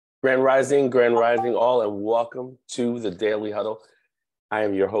Grand Rising all, and welcome to the Daily Huddle. I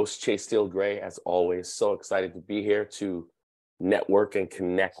am your host, Chase Steele Gray, as always. So excited to be here to network and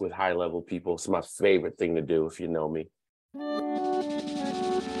connect with high-level people. It's my favorite thing to do, if you know me.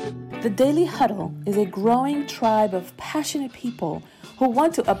 The Daily Huddle is a growing tribe of passionate people who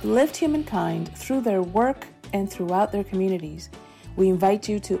want to uplift humankind through their work and throughout their communities. We invite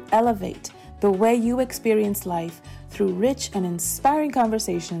you to elevate the way you experience life through rich and inspiring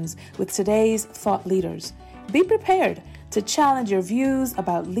conversations with today's thought leaders. Be prepared to challenge your views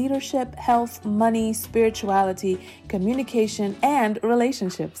about leadership, health, money, spirituality, communication, and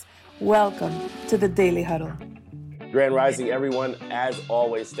relationships. Welcome to the Daily Huddle. Grand Rising, everyone. As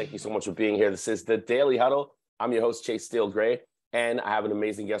always, thank you so much for being here. This is the Daily Huddle. I'm your host, Chase Steele Gray, and I have an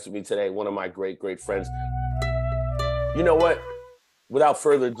amazing guest with me today, one of my great friends. You know what? Without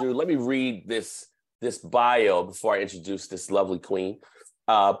further ado, let me read this bio before I introduce this lovely queen.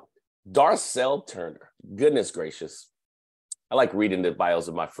 Darcel Turner. Goodness gracious. I like reading the bios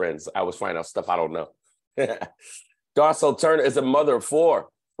of my friends. I always find out stuff I don't know. Darcel Turner is a mother of four,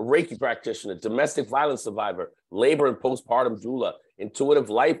 a Reiki practitioner, domestic violence survivor, labor and postpartum doula, intuitive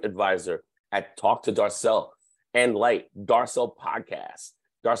life advisor at Talk to Darcel and Light, Darcel podcast.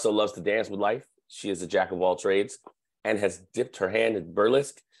 Darcel loves to dance with life. She is a jack of all trades and has dipped her hand in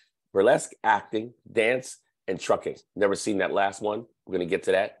burlesque acting, dance, and trucking. Never seen that last one. We're going to get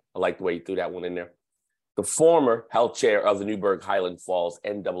to that. I like the way you threw that one in there. The former health chair of the Newburgh Highland Falls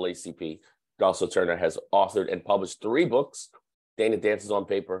NAACP, Darcel Turner has authored and published 3 books, Dana Dances on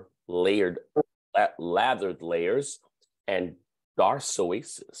Paper, Lathered Layers, and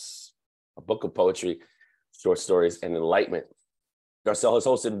Darcoasis, a book of poetry, short stories, and enlightenment. Darcel has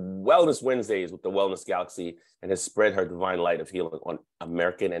hosted Wellness Wednesdays with the Wellness Galaxy and has spread her divine light of healing on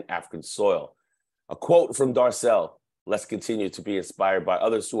American and African soil. A quote from Darcel: "Let's continue to be inspired by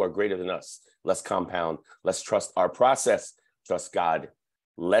others who are greater than us. Let's compound. Let's trust our process. Trust God.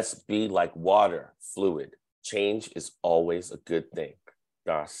 Let's be like water, fluid. Change is always a good thing."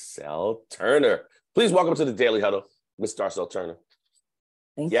 Darcel Turner. Please welcome to the Daily Huddle, Miss Darcel Turner.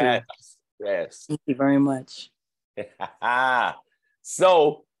 Thank you. Yes. Thank you very much.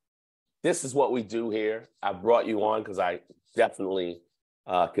 So this is what we do here. I brought you on because I definitely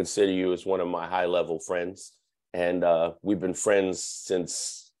consider you as one of my high-level friends. And we've been friends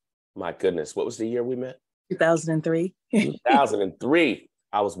since, my goodness, what was the year we met? 2003. 2003.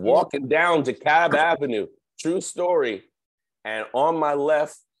 I was walking down DeKalb Avenue, true story. And on my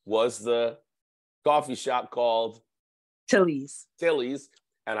left was the coffee shop called Tilly's.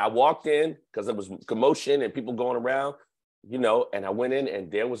 And I walked in because there was commotion and people going around, you know, and I went in and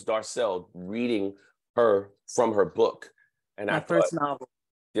there was Darcel reading her from her book. And My first novel.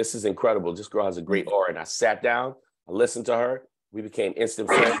 This is incredible. This girl has a great aura. And I sat down, I listened to her. We became instant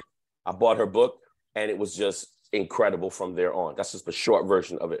friends. I bought her book and it was just incredible from there on. That's just a short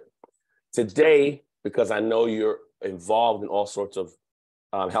version of it. Today, because I know you're involved in all sorts of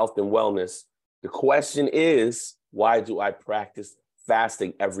health and wellness, the question is, why do I practice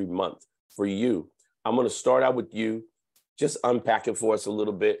fasting every month for you? I'm going to start out with you. Just unpack it for us a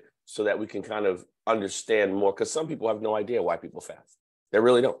little bit so that we can kind of understand more, because some people have no idea why people fast. They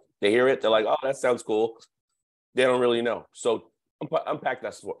really don't. They hear it. They're like, oh, that sounds cool. They don't really know. So unpack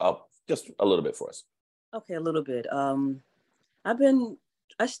that up just a little bit for us. Okay, a little bit. I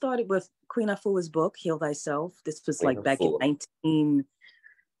started with Queen Afua's book, Heal Thyself. This was like back in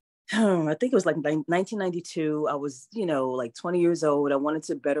I think it was like 1992. I was, like 20 years old. I wanted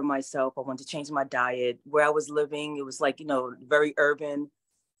to better myself. I wanted to change my diet. Where I was living, it was like, very urban,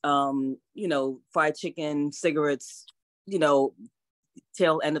 fried chicken, cigarettes,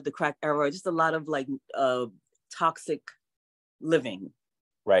 tail end of the crack era, just a lot of like toxic living.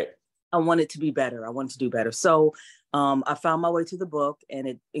 Right. I wanted to be better. I wanted to do better. So I found my way to the book and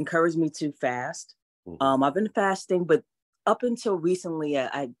it encouraged me to fast. Mm-hmm. I've been fasting, but up until recently,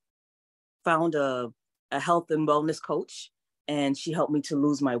 I found a health and wellness coach, and she helped me to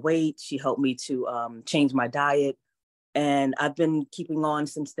lose my weight. She helped me to change my diet. And I've been keeping on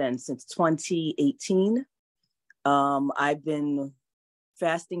since then, since 2018. I've been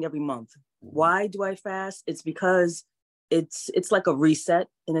fasting every month. Why do I fast? It's because it's like a reset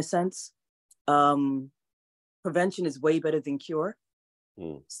in a sense. Prevention is way better than cure.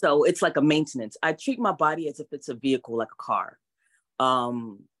 So it's like a maintenance. I treat my body as if it's a vehicle, like a car.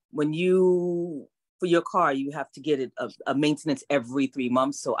 For your car, you have to get it a maintenance every 3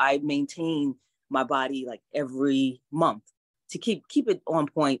 months. So I maintain my body like every month to keep it on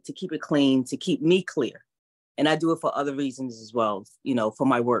point, to keep it clean, to keep me clear. And I do it for other reasons as well, for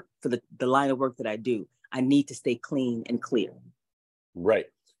my work, for the line of work that I do. I need to stay clean and clear. Right.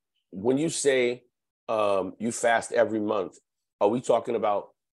 when you say you fast every month, are we talking about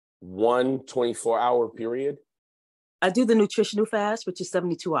 24-hour period? I do the nutritional fast, which is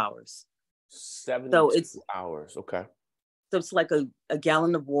 72 hours. 72 hours. Okay. So it's like a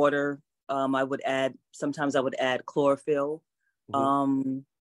gallon of water. Sometimes I would add chlorophyll. Mm-hmm.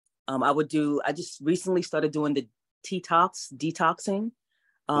 I just recently started doing the detoxing.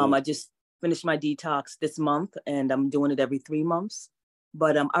 I just finished my detox this month, and I'm doing it every 3 months.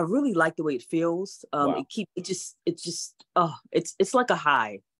 But I really like the way it feels. Wow. It's like a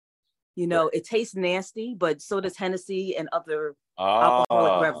high. You know, right. It tastes nasty, but so does Hennessy and other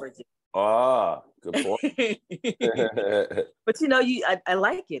alcoholic beverages. Good point. But you know, I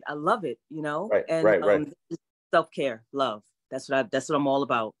like it. I love it. You know, right. Self-care, love. That's what I'm all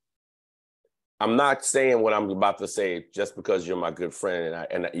about. I'm not saying what I'm about to say just because you're my good friend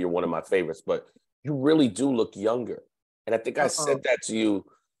and you're one of my favorites, but you really do look younger. And I think I said that to you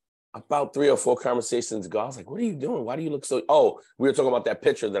about 3 or 4 conversations ago. I was like, what are you doing? Why do you look so... Oh, we were talking about that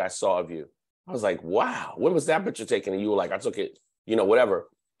picture that I saw of you. I was like, wow, when was that picture taken? And you were like, I took it, whatever.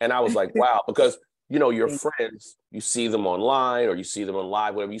 And I was like, wow, because, your friends, you see them online or you see them on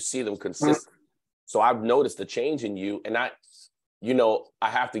live, whatever, you see them consistently. So I've noticed the change in you. And I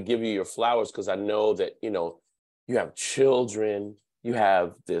have to give you your flowers because I know that, you have children, you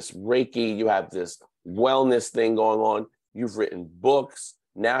have this Reiki, you have this wellness thing going on. You've written books.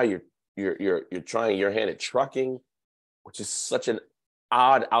 Now you're trying your hand at trucking, which is such an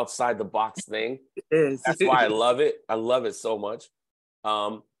odd outside the box thing. It is. That's why I love it. I love it so much.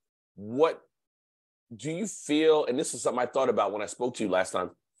 What do you feel? And this is something I thought about when I spoke to you last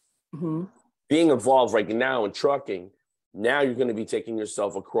time. Mm-hmm. Being involved right now in trucking, now you're going to be taking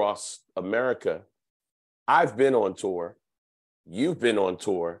yourself across America. I've been on tour. You've been on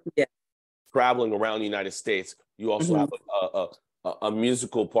tour. Yeah. Traveling around the United States. You also have a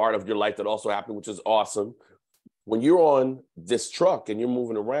musical part of your life that also happened, which is awesome. When you're on this truck and you're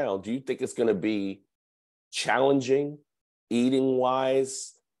moving around, do you think it's going to be challenging eating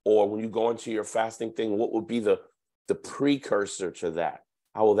wise? Or when you go into your fasting thing, what would be the precursor to that?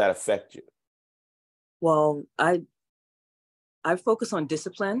 How will that affect you? Well, I focus on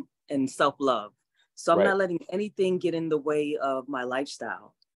discipline and self-love. So I'm not letting anything get in the way of my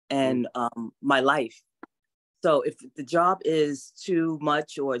lifestyle and my life. So if the job is too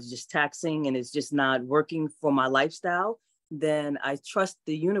much or it's just taxing and it's just not working for my lifestyle, then I trust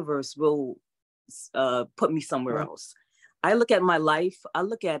the universe will put me somewhere else. I look at my life,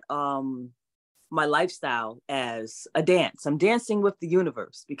 my lifestyle as a dance. I'm dancing with the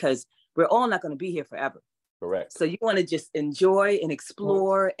universe because we're all not going to be here forever. Correct. So you want to just enjoy and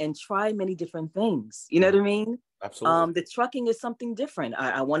explore and try many different things. You know what I mean? Absolutely. The trucking is something different.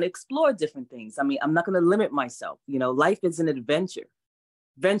 I want to explore different things. I mean, I'm not going to limit myself. Life is an adventure.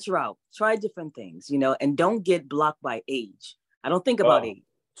 Venture out, try different things, and don't get blocked by age. I don't think about age.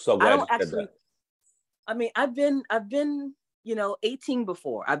 So glad you said that. I mean, I've been 18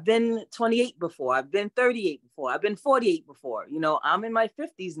 before. I've been 28 before. I've been 38 before. I've been 48 before. I'm in my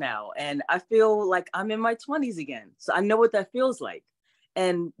 50s now, and I feel like I'm in my 20s again. So I know what that feels like.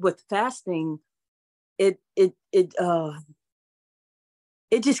 And with fasting, it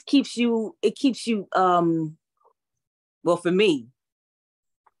just keeps you. Well, for me,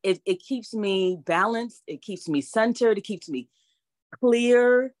 it keeps me balanced. It keeps me centered. It keeps me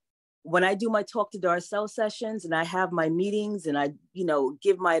clear. When I do my talk to Darcel sessions and I have my meetings and I,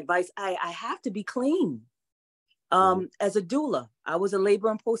 give my advice, I have to be clean. As a doula, I was a labor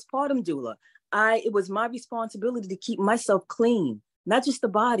and postpartum doula. It was my responsibility to keep myself clean, not just the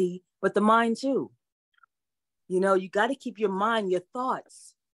body, but the mind too. You got to keep your mind, your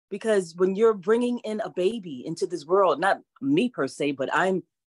thoughts, because when you're bringing in a baby into this world, not me per se, but I'm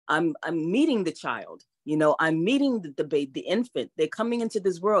meeting the child. I'm meeting the baby, the infant. They're coming into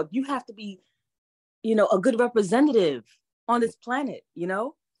this world. You have to be, a good representative on this planet,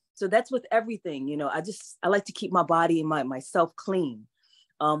 So that's with everything, I like to keep my body and myself clean.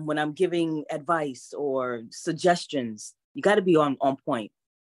 When I'm giving advice or suggestions, you got to be on point.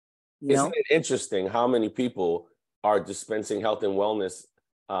 Isn't it interesting how many people are dispensing health and wellness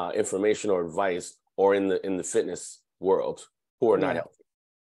information or advice or in the fitness world who are not healthy?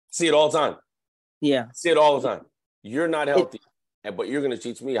 See it all the time. Yeah. See it all the time. You're not healthy, but you're going to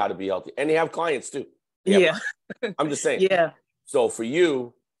teach me how to be healthy. And they have clients too. Yeah. I'm just saying. Yeah. So for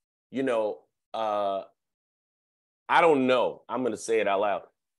you, I don't know. I'm going to say it out loud.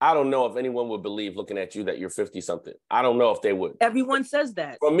 I don't know if anyone would believe looking at you that you're 50 something. I don't know if they would. Everyone says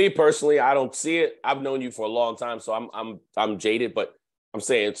that. For me personally, I don't see it. I've known you for a long time, so I'm jaded, but I'm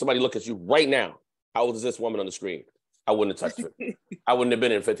saying somebody look at you right now. How old is this woman on the screen? I wouldn't have touched 50. I wouldn't have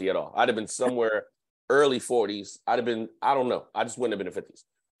been in 50 at all. I'd have been somewhere early 40s. I'd have been, I don't know. I just wouldn't have been in 50s.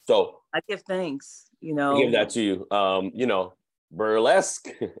 So I give thanks, I give that to you. Burlesque,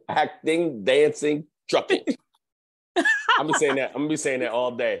 acting, dancing, trucking. I'm gonna be saying that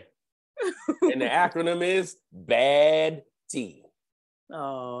all day. And the acronym is BAD T.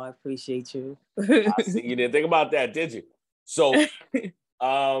 Oh, I appreciate you. I see you didn't think about that, did you? So,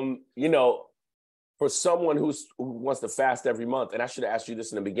 for someone who wants to fast every month, and I should have asked you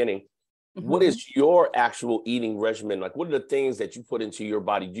this in the beginning, what is your actual eating regimen? Like, what are the things that you put into your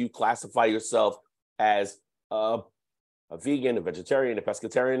body? Do you classify yourself as a vegan, a vegetarian, a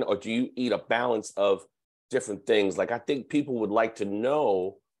pescatarian, or do you eat a balance of different things? Like, I think people would like to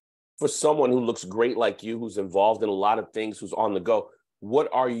know, for someone who looks great like you, who's involved in a lot of things, who's on the go, what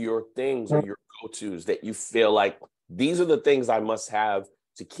are your things or your go-tos that you feel like these are the things I must have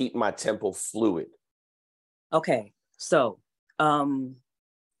to keep my temple fluid? Okay, so 2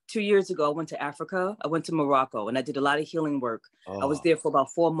 years ago, I went to Africa. I went to Morocco, and I did a lot of healing work. I was there for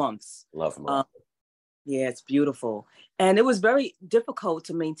about 4 months. Love Morocco. Yeah, it's beautiful. And it was very difficult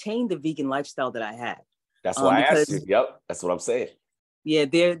to maintain the vegan lifestyle that I had. That's why I asked you. Yep, that's what I'm saying. Yeah,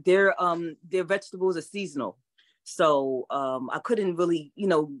 their vegetables are seasonal. So I couldn't really,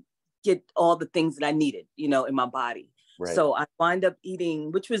 get all the things that I needed, in my body. Right. So I wind up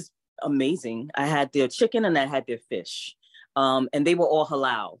eating, which was amazing. I had their chicken and I had their fish. And they were all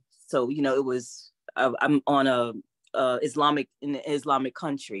halal. So, it was, I'm on in an Islamic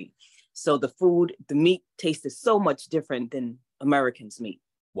country. So the meat tasted so much different than Americans' meat.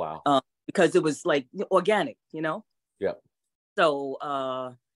 Wow. Because it was like organic, Yeah. So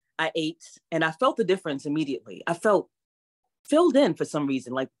I ate and I felt the difference immediately. I felt filled in for some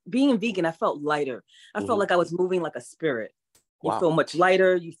reason. Like being vegan, I felt lighter. I felt like I was moving like a spirit. You feel much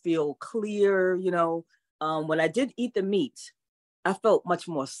lighter. You feel clear, When I did eat the meat, I felt much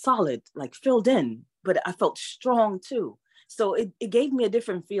more solid, like filled in, but I felt strong too. So it gave me a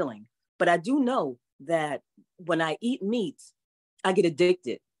different feeling. But I do know that when I eat meat, I get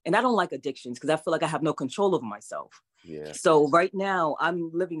addicted. And I don't like addictions because I feel like I have no control over myself. Yeah. So right now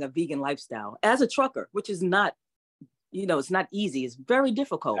I'm living a vegan lifestyle as a trucker, which is not, it's not easy. It's very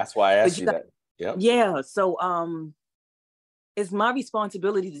difficult. That's why I asked you that. Yep. Yeah. So it's my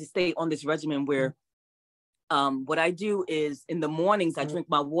responsibility to stay on this regimen where what I do is in the mornings, I drink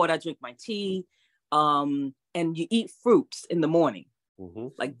my water, I drink my tea, and you eat fruits in the morning,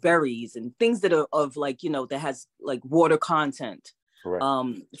 like berries and things that are of like, that has like water content. Correct.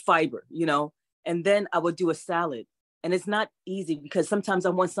 Fiber, and then I would do a salad. And it's not easy because sometimes I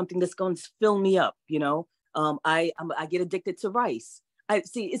want something that's going to fill me up, I get addicted to rice.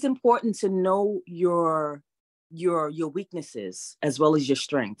 It's important to know your weaknesses as well as your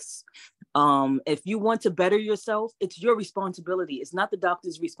strengths. If you want to better yourself, it's your responsibility. It's not the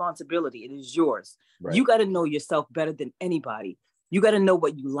doctor's responsibility. It is yours. Right. You got to know yourself better than anybody. You got to know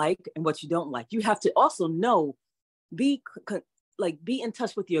what you like and what you don't like. You have to also be in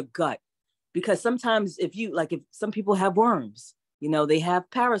touch with your gut, because sometimes if some people have worms, they have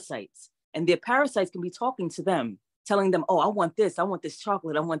parasites, and their parasites can be talking to them, telling them, oh, I want this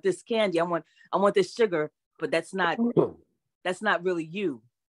chocolate, I want this candy, I want this sugar, but that's not really you.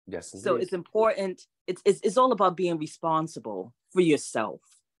 Yes. So it's important. It's all about being responsible for yourself.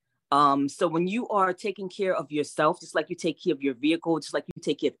 So when you are taking care of yourself, just like you take care of your vehicle, just like you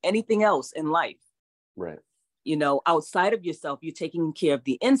take care of anything else in life, right? Outside of yourself, you're taking care of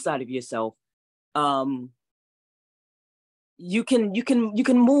the inside of yourself. You can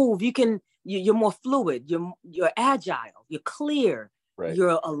move. You're more fluid. You're agile. You're clear. Right.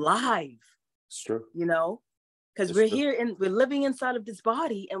 You're alive. It's true. Because we're living inside of this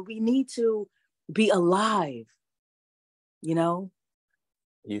body, and we need to be alive. And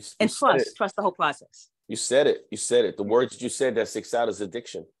trust the whole process. You said it. The words that you said that sticks out is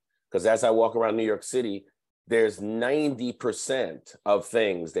addiction. Because as I walk around New York City, there's 90% of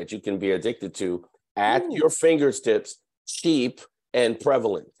things that you can be addicted to at your fingertips, cheap and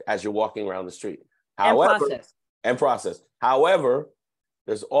prevalent as you're walking around the street. And process. However,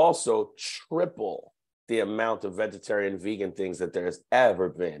 there's also triple the amount of vegetarian, vegan things that there's ever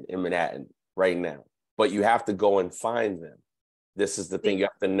been in Manhattan right now. But you have to go and find them. This is the thing, you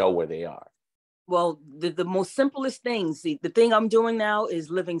have to know where they are. Well, the most simplest things, the thing I'm doing now is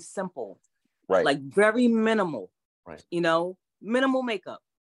living simple. Right. Like very minimal. Right. Minimal makeup,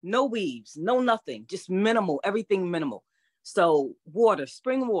 no weaves, no nothing, just minimal, everything minimal. So water,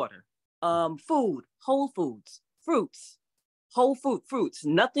 spring water, food, whole foods, fruits, whole food fruits,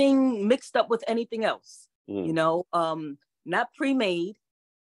 nothing mixed up with anything else. Not pre-made,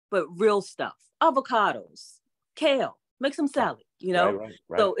 but real stuff. Avocados, kale, make some salad, you know?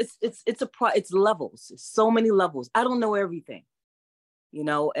 Right. So it's levels, it's so many levels. I don't know everything, you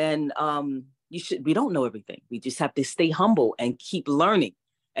know, and we don't know everything. We just have to stay humble and keep learning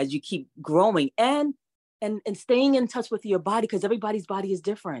as you keep growing and staying in touch with your body, because everybody's body is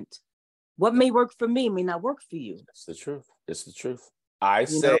different. What may work for me may not work for you. It's the truth. It's the truth. I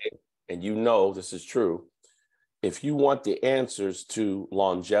say, and you know this is true, if you want the answers to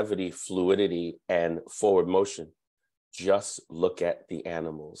longevity, fluidity, and forward motion, just look at the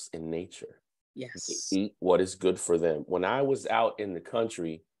animals in nature. Yes. They eat what is good for them. When I was out in the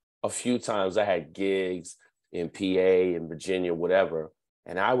country, a few times I had gigs in PA, in Virginia, whatever,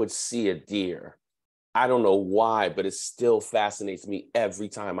 and I would see a deer. I don't know why, but it still fascinates me every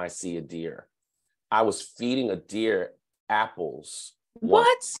time I see a deer. I was feeding a deer apples.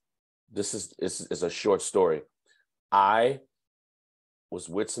 What? This is a short story. I was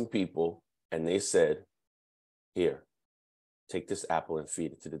with some people and they said, here, take this apple and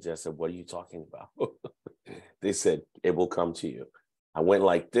feed it to the deer. I said, what are you talking about? They said, it will come to you. I went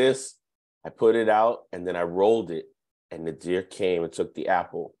like this, I put it out, and then I rolled it, and the deer came and took the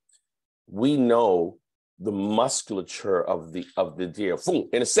apple. We know the musculature of the deer. Boom,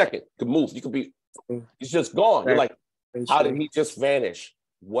 in a second, could move. You could be, he's just gone. You're like, how did he just vanish?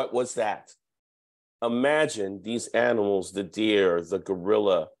 What was that? Imagine these animals, the deer, the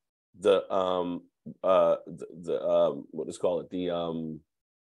gorilla, the what is called it? The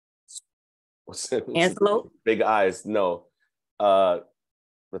what's it? Antelope? Big eyes. No. The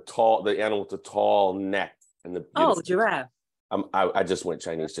animal with the tall neck and the giraffe. I just went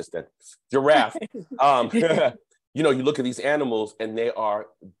Chinese just then. Giraffe. You know, you look at these animals and they are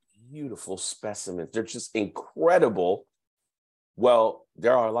beautiful specimens. They're just incredible. Well,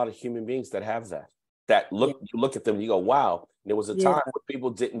 there are a lot of human beings that have that. You look at them and you go, wow. And there was a time where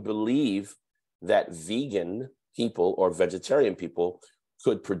people didn't believe that vegan people or vegetarian people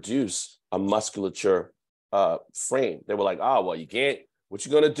could produce a musculature frame. They were like, oh, well, you can't. What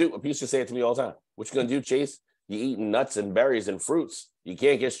you gonna do? People used to say it to me all the time. What you gonna do, Chase? You eating nuts and berries and fruits. You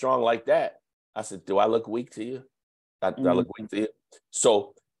can't get strong like that. I said, do I look weak to you? Do I look weak to you?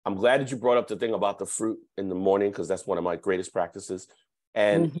 So I'm glad that you brought up the thing about the fruit in the morning, because that's one of my greatest practices.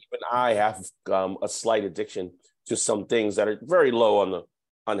 And even I have a slight addiction to some things that are very low on the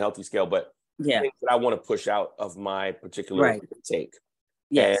unhealthy scale, but things that I want to push out of my particular intake.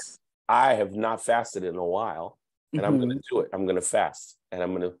 Yes. And I have not fasted in a while, and I'm going to do it. I'm going to fast, and I'm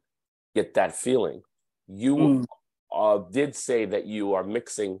going to get that feeling. You did say that you are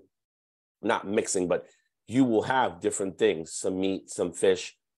not mixing, but you will have different things, some meat, some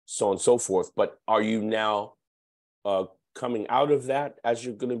fish, so on and so forth. But are you now coming out of that as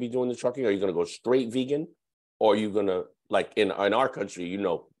you're going to be doing the trucking? Are you going to go straight vegan? Or are you going to, like in our country, you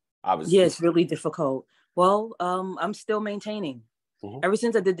know, obviously. Yeah, it's really difficult. Well, I'm still maintaining. Ever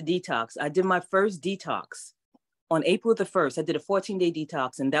since I did the detox, I did my first detox on April the 1st. I did a 14-day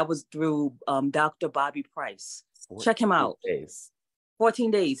detox, and that was through Dr. Bobby Price. Check him out.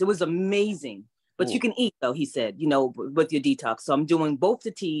 14 days. It was amazing. But you can eat, though, he said, you know, with your detox. So I'm doing both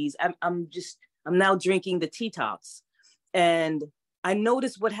the teas. I'm now drinking the detox. And I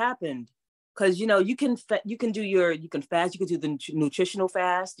noticed what happened. Because, you know, you can fast, you can do the nutritional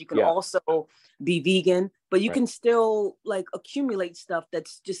fast. You can also be vegan, but you can still like accumulate stuff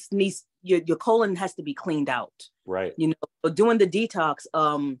that's just needs, your colon has to be cleaned out. Right. You know, but doing the detox,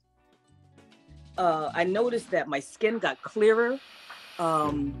 I noticed that my skin got clearer.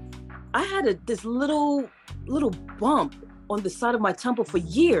 I had this little bump on the side of my temple for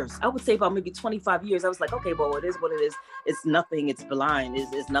years. I would say about maybe 25 years. I was like, okay, well, it is what it is. It's nothing. It's benign.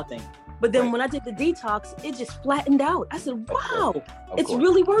 It's nothing. But then when I did the detox, it just flattened out. I said, wow, it's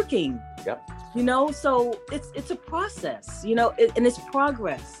really working. Yep. You know, so it's a process, you know, and it's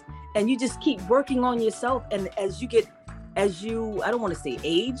progress. And you just keep working on yourself. And as you, I don't want to say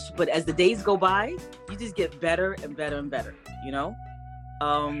age, but as the days go by, you just get better and better and better, you know?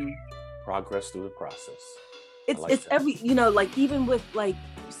 Progress through the process. It's every, you know, like even with like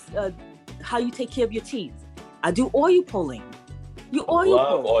how you take care of your teeth. I do oil pulling.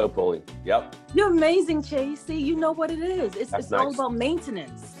 Love oil pulling. Yep. You're amazing, Chase. See, you know what it is. It's nice. All about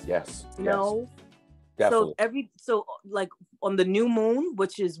maintenance. Yes. You know? Definitely. So like on the new moon,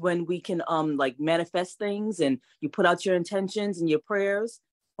 which is when we can like manifest things and you put out your intentions and your prayers.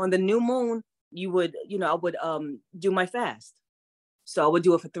 On the new moon, I would do my fast. So I would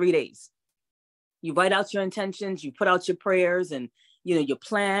do it for 3 days. You write out your intentions, you put out your prayers and, you know, your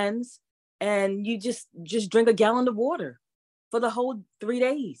plans, and you just drink a gallon of water for the whole 3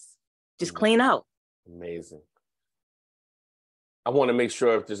 days. Just clean out. Amazing. I want to make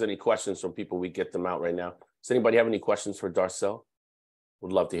sure if there's any questions from people, we get them out right now. Does anybody have any questions for Darcel?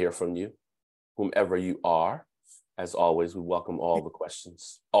 Would love to hear from you, whomever you are. As always, we welcome all the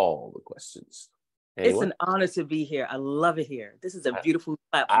questions. All the questions. Anyone? It's an honor to be here. I love it here. This is a beautiful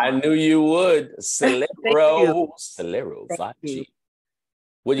platform. I knew you would. Celero 5G.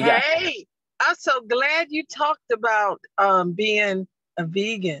 What you got? Hey, I'm so glad you talked about being a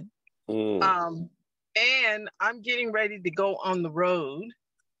vegan. And I'm getting ready to go on the road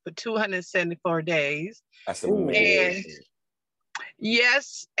for 274 days. That's amazing. And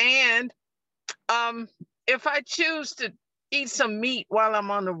yes, and if I choose to eat some meat while I'm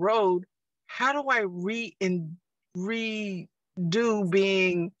on the road, how do I redo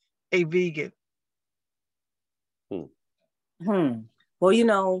being a vegan? Well, you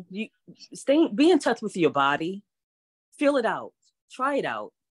know, be in touch with your body, feel it out, try it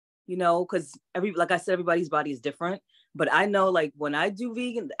out, you know, because like I said, everybody's body is different. But I know, like, when I do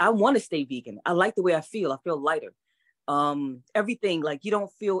vegan, I want to stay vegan. I like the way I feel lighter. Everything, like, you don't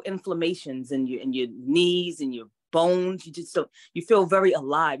feel inflammations in your knees and your bones. You feel very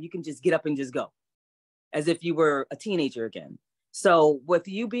alive. You can just get up and just go as if you were a teenager again. So with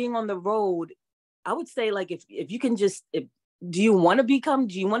you being on the road, I would say, like, if you can just, do you want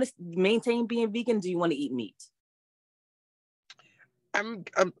to maintain being vegan? Do you want to eat meat? I'm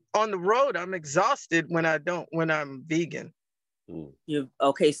on the road. I'm exhausted when I'm vegan.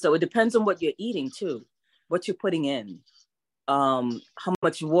 Okay. So it depends on what you're eating too, what you're putting in, how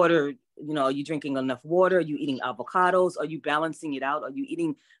much water, you know, are you drinking enough water? Are you eating avocados? Are you balancing it out? Are you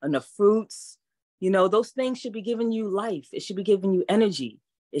eating enough fruits? You know, those things should be giving you life. It should be giving you energy.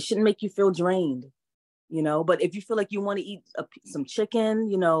 It shouldn't make you feel drained, you know. But if you feel like you want to eat some chicken,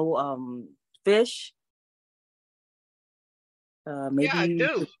 you know, fish, maybe.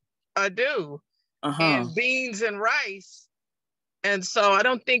 Yeah, I do. And beans and rice. And so I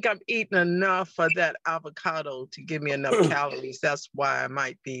don't think I'm eating enough of that avocado to give me enough calories. That's why I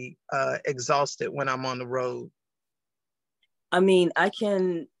might be exhausted when I'm on the road. I mean,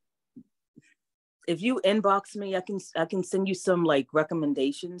 if you inbox me, I can send you some, like,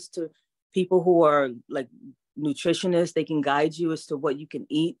 recommendations to people who are, like, nutritionists. They can guide you as to what you can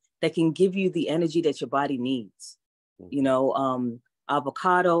eat that can give you the energy that your body needs. You know,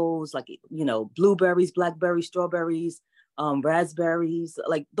 avocados, like, you know, blueberries, blackberries, strawberries, raspberries,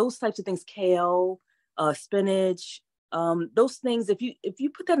 like those types of things, kale, spinach, those things. If you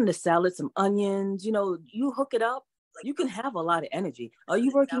put that in a salad, some onions, you know, you hook it up, you can have a lot of energy. Are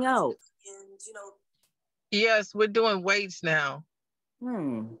you working out? Yes, we're doing weights now.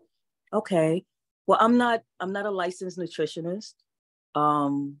 Okay. Well, I'm not a licensed nutritionist,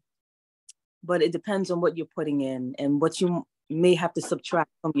 but it depends on what you're putting in and what you may have to subtract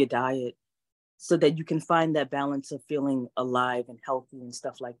from your diet, so that you can find that balance of feeling alive and healthy and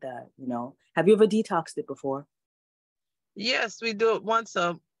stuff like that, you know. Have you ever detoxed it before? Yes, we do it once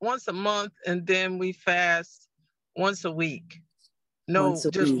a month, and then we fast once a week. No,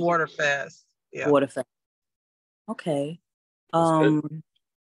 just water fast. Yeah. Water fast. Okay. I'll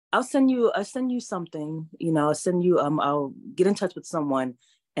send you something, you know, I'll get in touch with someone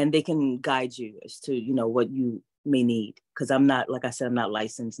and they can guide you as to, you know, what you may need. Cause I'm not, like I said, I'm not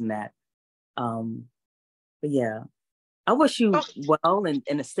licensed in that. But yeah, I wish you well and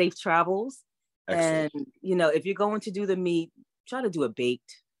a safe travels. Excellent. And, you know, if you're going to do the meat, try to do it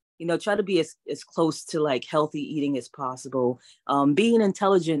baked, you know, try to be as close to, like, healthy eating as possible. Be an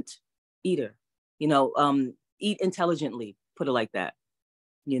intelligent eater, you know, eat intelligently, put it like that,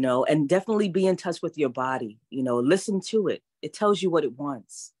 you know, and definitely be in touch with your body, you know, listen to it. It tells you what it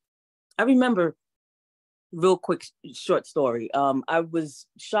wants. I remember, real quick, short story. I was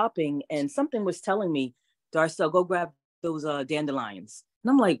shopping and something was telling me, Darcel, go grab those dandelions.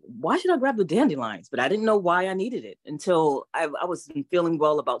 And I'm like, why should I grab the dandelions? But I didn't know why I needed it until I was feeling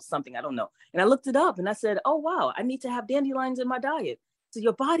well about something. I don't know. And I looked it up and I said, oh, wow, I need to have dandelions in my diet. So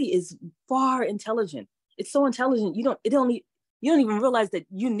your body is far intelligent. It's so intelligent. You don't even realize that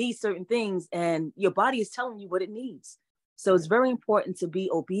you need certain things and your body is telling you what it needs. So it's very important to be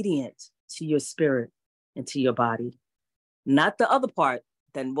obedient to your spirit and to your body. Not the other part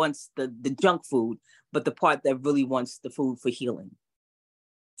that wants the junk food, but the part that really wants the food for healing.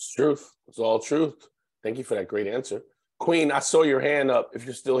 It's truth. It's all truth. Thank you for that great answer. Queen, I saw your hand up. If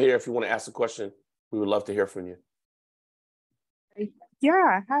you're still here, if you want to ask a question, we would love to hear from you.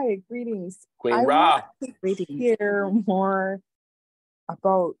 Yeah, hi, greetings. Queen Ra. Hear more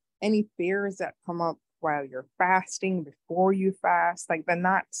about any fears that come up while you're fasting, before you fast, like the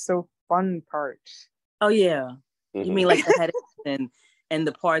not so fun part. Oh yeah. You mean like the headache and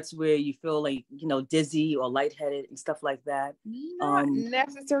the parts where you feel like, you know, dizzy or lightheaded and stuff like that? Not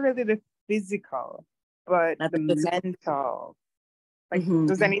necessarily the physical. but the mental, like,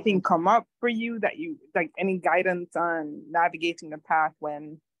 does anything come up for you that you, like, any guidance on navigating the path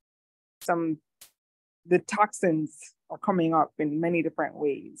when the toxins are coming up in many different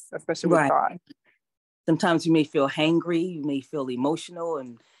ways, especially with thought? Sometimes you may feel hangry, you may feel emotional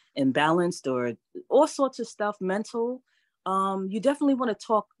and imbalanced, or all sorts of stuff, mental. You definitely want to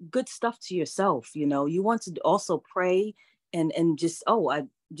talk good stuff to yourself. You know, you want to also pray and just, I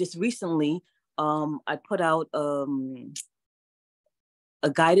just recently, I put out a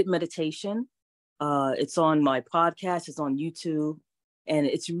guided meditation. It's on my podcast, it's on YouTube, and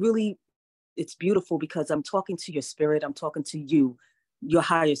it's beautiful because I'm talking to your spirit, I'm talking to you, your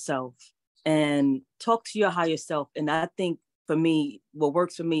higher self, and talk to your higher self. And I think for me, what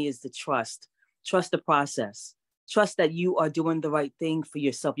works for me is the trust the process, trust that you are doing the right thing for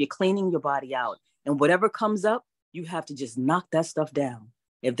yourself. You're cleaning your body out, and whatever comes up, you have to just knock that stuff down.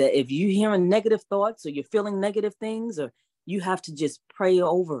 If you're hearing negative thoughts, or you're feeling negative things, or you have to just pray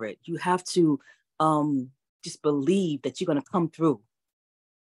over it. You have to just believe that you're going to come through.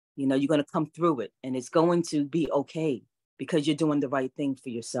 You know, you're going to come through it, and it's going to be okay because you're doing the right thing for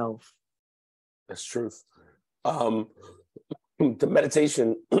yourself. That's truth. The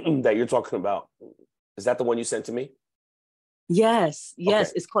meditation that you're talking about, is that the one you sent to me? Yes. Okay.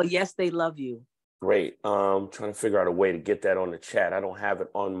 It's called Yes, They Love You. Great. Trying to figure out a way to get that on the chat. I don't have it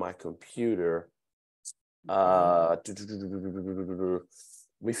on my computer.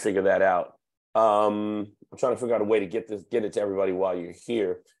 We figure that out. I'm trying to figure out a way to get it to everybody while you're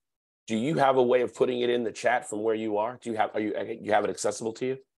here. Do you have a way of putting it in the chat from where you are? You have it accessible to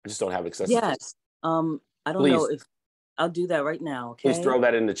you? I just don't have accessible. Yes. I don't know if I'll do that right now. Okay. Please throw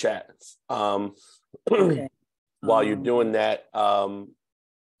that in the chat. Okay. While you're doing that,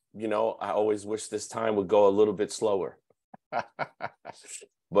 you know, I always wish this time would go a little bit slower,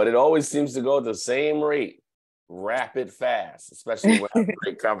 but it always seems to go at the same rate, rapid, fast, especially when I have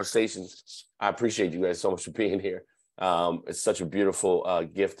great conversations. I appreciate you guys so much for being here. It's such a beautiful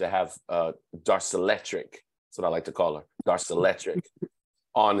gift to have Darcelectric, that's what I like to call her, Darcelectric,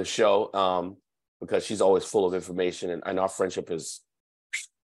 on the show, because she's always full of information, and our friendship has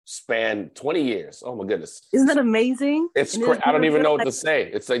spanned 20 years. Oh my goodness. Isn't that amazing? It's crazy. I don't even know what to say.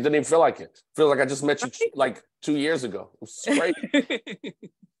 It's like, it doesn't even feel like it. It feels like I just met you like 2 years ago. It's crazy.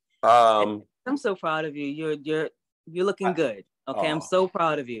 I'm so proud of you. You're looking good. Okay. I'm so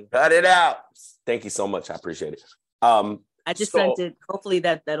proud of you. Cut it out. Thank you so much. I appreciate it. I just sent it. Hopefully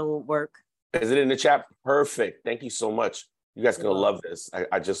that'll work. Is it in the chat? Perfect. Thank you so much. You guys are gonna love this.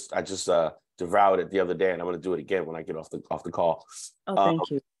 I just devoured it the other day, and I'm gonna do it again when I get off the call. Oh, thank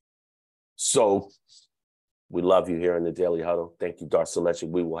you. So we love you here in the Daily Huddle. Thank you, Darcelectric.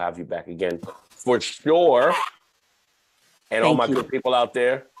 We will have you back again for sure. And all my good people out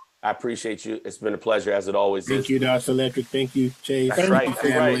there, I appreciate you. It's been a pleasure, as it always is. Thank you, Darcelectric. Thank you, Chase. That's right.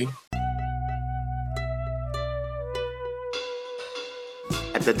 Family.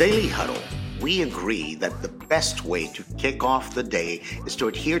 At the Daily Huddle, we agree that the best way to kick off the day is to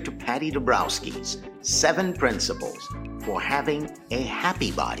adhere to Patty Dabrowski's 7 principles for having a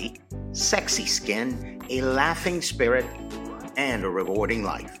happy body, sexy skin, a laughing spirit, and a rewarding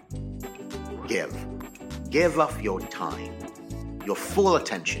life. Give of your time, your full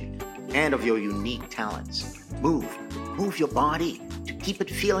attention, and of your unique talents. Move your body to keep it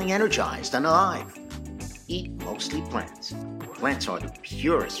feeling energized and alive. Eat mostly plants. Plants are the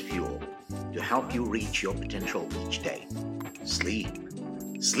purest fuel to help you reach your potential each day. Sleep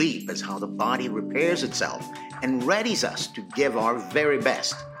is how the body repairs itself and readies us to give our very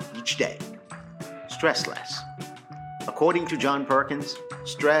best each day. Stress less. According to John Perkins,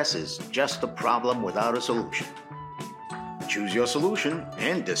 stress is just a problem without a solution. Choose your solution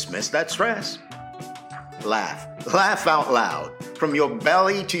and dismiss that stress. Laugh out loud, from your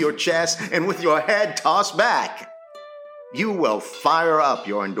belly to your chest and with your head tossed back. You will fire up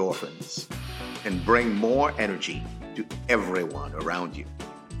your endorphins and bring more energy to everyone around you.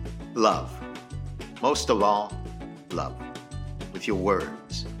 Love. Most of all, love. With your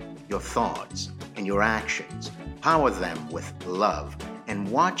words, your thoughts, and your actions, power them with love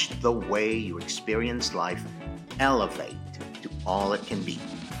and watch the way you experience life elevate to all it can be.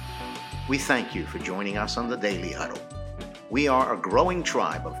 We thank you for joining us on the Daily Huddle. We are a growing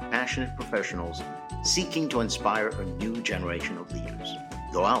tribe of passionate professionals seeking to inspire a new generation of leaders.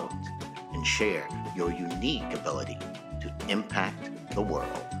 Go out and share your unique ability to impact the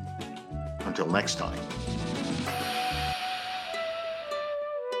world. Until next time.